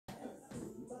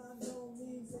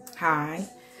Hi.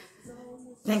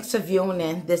 Thanks for viewing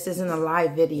in. This isn't a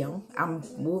live video. I'm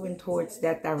moving towards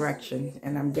that direction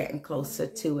and I'm getting closer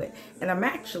to it. And I'm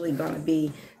actually going to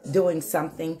be doing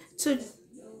something to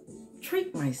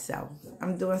treat myself.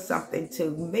 I'm doing something to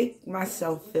make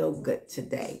myself feel good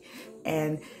today.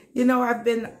 And, you know, I've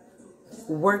been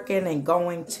working and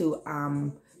going to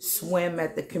swim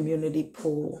at the community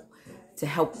pool to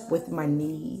help with my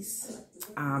knees.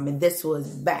 And this was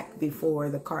back before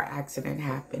the car accident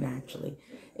happened, actually.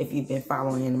 If you've been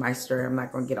following my story, I'm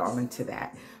not going to get all into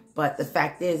that. But the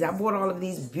fact is, I bought all of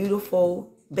these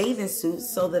beautiful bathing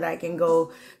suits so that I can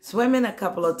go swimming a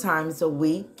couple of times a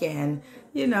week and,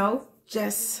 you know,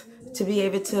 just to be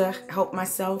able to help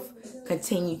myself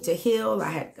continue to heal.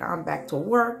 I had gone back to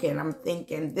work and I'm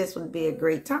thinking this would be a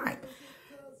great time.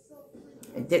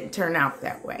 It didn't turn out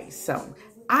that way. So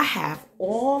I have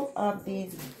all of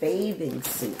these bathing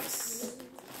suits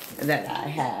that I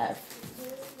have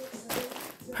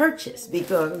purchased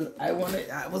because I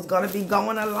was going to be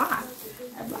going a lot.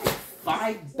 I have like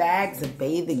 5 bags of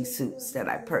bathing suits that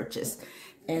I purchased.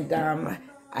 And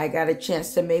I got a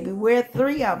chance to maybe wear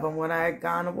 3 of them when I had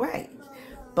gone away.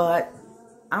 But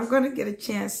I'm going to get a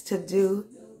chance to do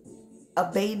a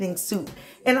bathing suit.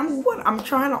 And I'm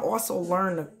trying to also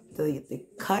learn the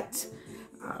cut,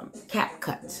 cap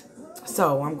cut.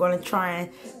 So I'm going to try and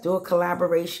do a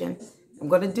collaboration. I'm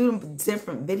going to do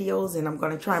different videos and I'm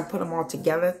going to try and put them all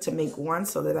together to make one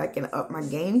so that I can up my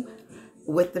game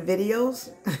with the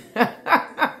videos.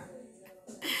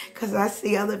 Because I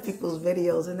see other people's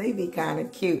videos and they be kind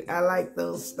of cute. I like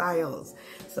those styles.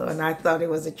 So, and I thought it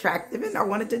was attractive and I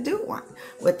wanted to do one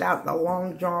without the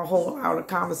long drawn whole out of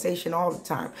conversation all the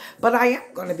time. But I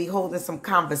am going to be holding some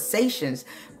conversations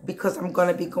because I'm going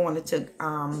to be going into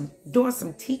doing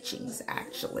some teachings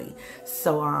actually.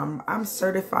 So I'm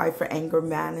certified for anger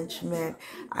management.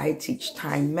 I teach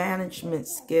time management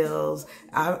skills.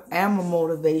 I am a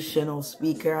motivational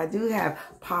speaker. I do have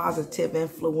positive,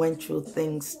 influential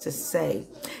things to say.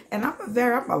 And I'm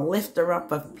a lifter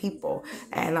up of people.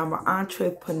 And I'm an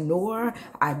entrepreneur.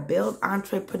 I build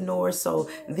entrepreneurs. So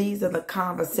these are the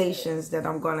conversations that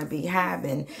I'm going to be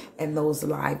having in those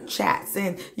live chats.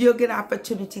 And you'll get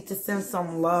opportunity to send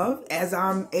some love as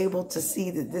I'm able to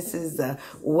see that this is a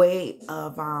way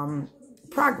of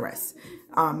progress.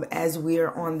 As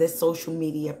we're on this social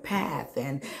media path,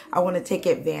 and I want to take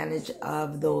advantage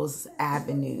of those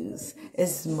avenues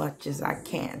as much as I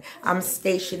can. I'm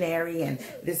stationary and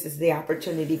this is the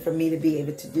opportunity for me to be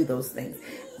able to do those things.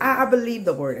 I believe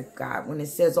the word of God when it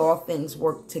says all things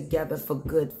work together for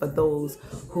good for those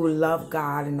who love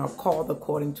God and are called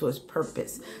according to his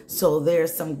purpose. So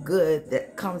there's some good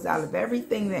that comes out of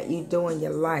everything that you do in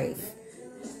your life.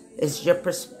 It's your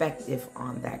perspective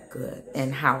on that good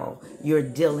and how you're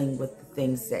dealing with the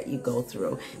things that you go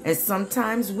through. And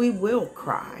sometimes we will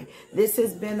cry. This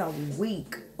has been a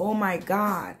week. Oh my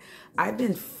God. I've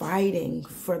been fighting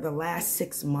for the last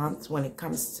 6 months when it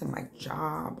comes to my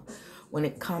job, when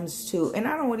it comes to, and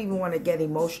I don't even want to get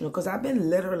emotional because I've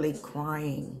been literally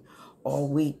crying all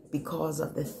week because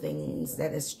of the things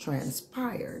that has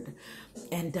transpired.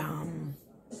 And,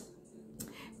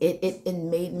 It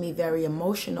made me very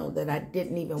emotional that I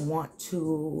didn't even want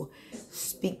to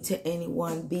speak to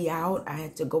anyone, be out. I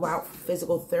had to go out for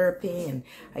physical therapy and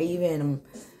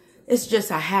it's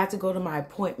just I had to go to my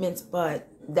appointments, but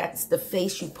that's the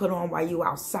face you put on while you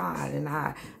outside. And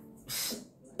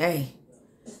hey,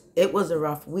 it was a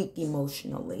rough week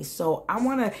emotionally. So I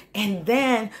want to, and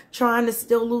then trying to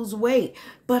still lose weight.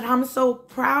 But I'm so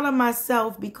proud of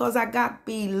myself because I got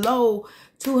below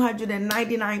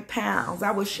 299 pounds.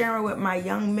 I was sharing with my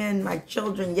young men, my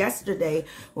children yesterday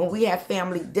when we had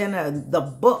family dinner, the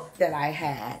book that I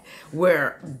had.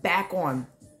 We're back on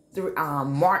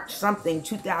March something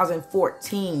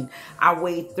 2014. I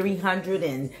weighed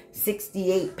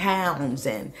 368 pounds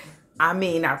and I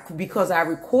mean, because I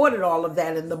recorded all of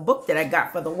that in the book that I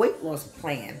got for the weight loss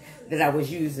plan that I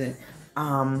was using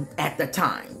at the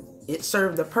time. It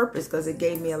served the purpose because it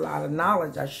gave me a lot of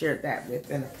knowledge. I shared that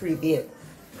within a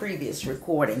previous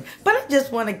recording. But I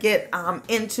just want to get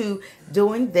into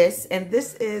doing this. And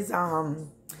this is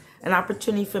an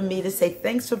opportunity for me to say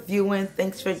thanks for viewing.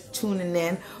 Thanks for tuning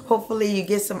in. Hopefully you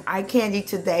get some eye candy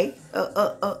today.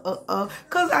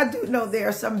 Because I do know there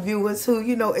are some viewers who,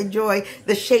 you know, enjoy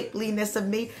the shapeliness of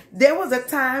me. There was a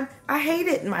time I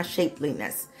hated my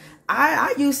shapeliness.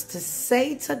 I used to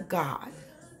say to God,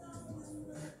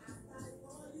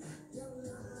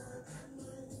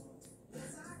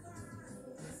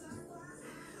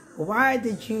 why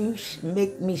did you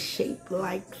make me shaped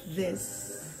like this?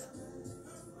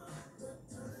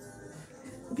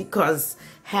 because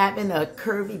having a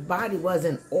curvy body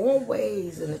wasn't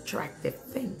always an attractive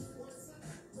thing.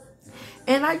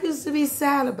 And I used to be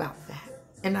sad about that.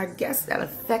 And I guess that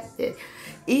affected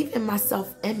even my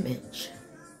self-image.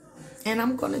 And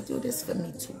I'm going to do this for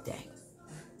me today.